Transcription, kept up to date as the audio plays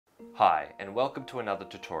Hi, and welcome to another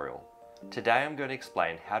tutorial. Today I'm going to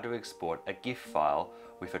explain how to export a GIF file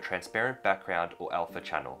with a transparent background or alpha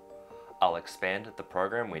channel. I'll expand the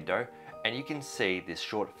program window and you can see this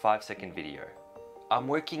short 5-second video. I'm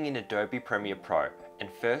working in Adobe Premiere Pro, and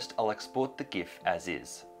first I'll export the GIF as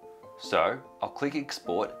is. So I'll click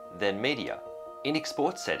Export, then Media. In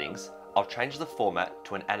Export Settings, I'll change the format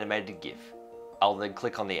to an animated GIF. I'll then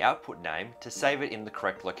click on the output name to save it in the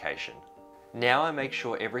correct location. Now I make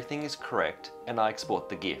sure everything is correct and I export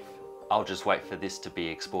the GIF. I'll just wait for this to be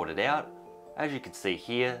exported out. As you can see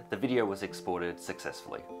here, the video was exported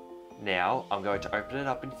successfully. Now I'm going to open it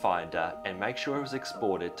up in Finder and make sure it was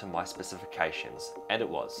exported to my specifications, and it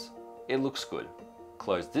was. It looks good.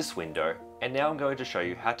 Close this window, and now I'm going to show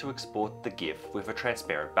you how to export the GIF with a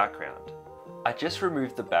transparent background. I just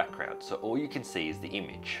removed the background so all you can see is the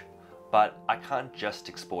image, but I can't just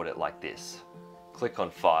export it like this. Click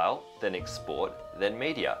on File, then Export, then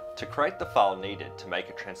Media to create the file needed to make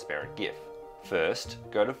a transparent GIF. First,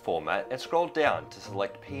 go to Format and scroll down to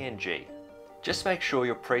select PNG. Just make sure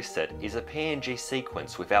your preset is a PNG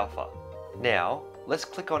sequence with alpha. Now, let's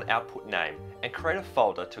click on Output Name and create a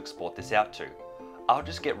folder to export this out to. I'll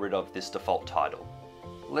just get rid of this default title.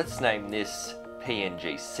 Let's name this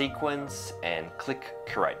PNG Sequence and click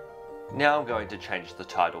Create. Now I'm going to change the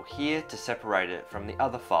title here to separate it from the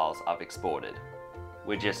other files I've exported.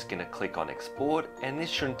 We're just going to click on Export, and this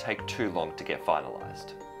shouldn't take too long to get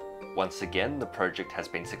finalized. Once again, the project has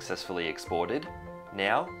been successfully exported.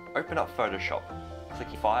 Now, open up Photoshop. Click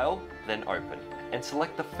File, then Open, and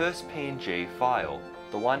select the first PNG file,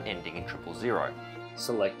 the one ending in 000.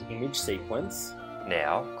 Select Image Sequence.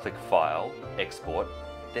 Now, click File, Export,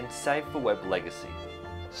 then Save for Web Legacy.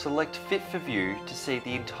 Select Fit for View to see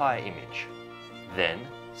the entire image. Then,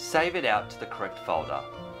 save it out to the correct folder.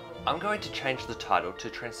 I'm going to change the title to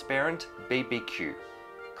Transparent BBQ.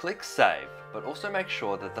 Click Save, but also make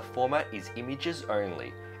sure that the format is Images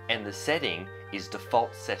Only and the setting is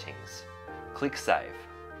Default Settings. Click Save.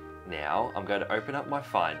 Now, I'm going to open up my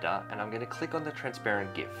Finder and I'm going to click on the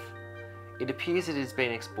transparent GIF. It appears it has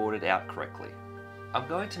been exported out correctly. I'm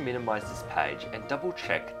going to minimize this page and double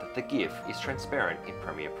check that the GIF is transparent in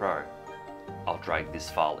Premiere Pro. I'll drag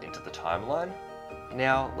this file into the timeline.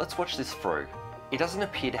 Now let's watch this through. It doesn't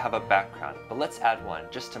appear to have a background, but let's add one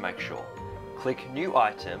just to make sure. Click New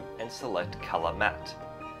Item and select Color Matte.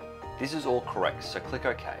 This is all correct, so click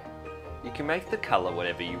OK. You can make the color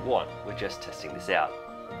whatever you want, we're just testing this out.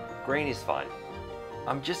 Green is fine.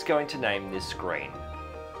 I'm just going to name this green.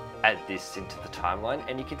 Add this into the timeline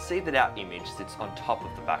and you can see that our image sits on top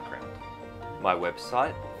of the background. My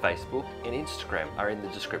website, Facebook and Instagram are in the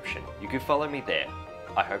description. You can follow me there.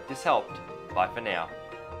 I hope this helped. Bye for now.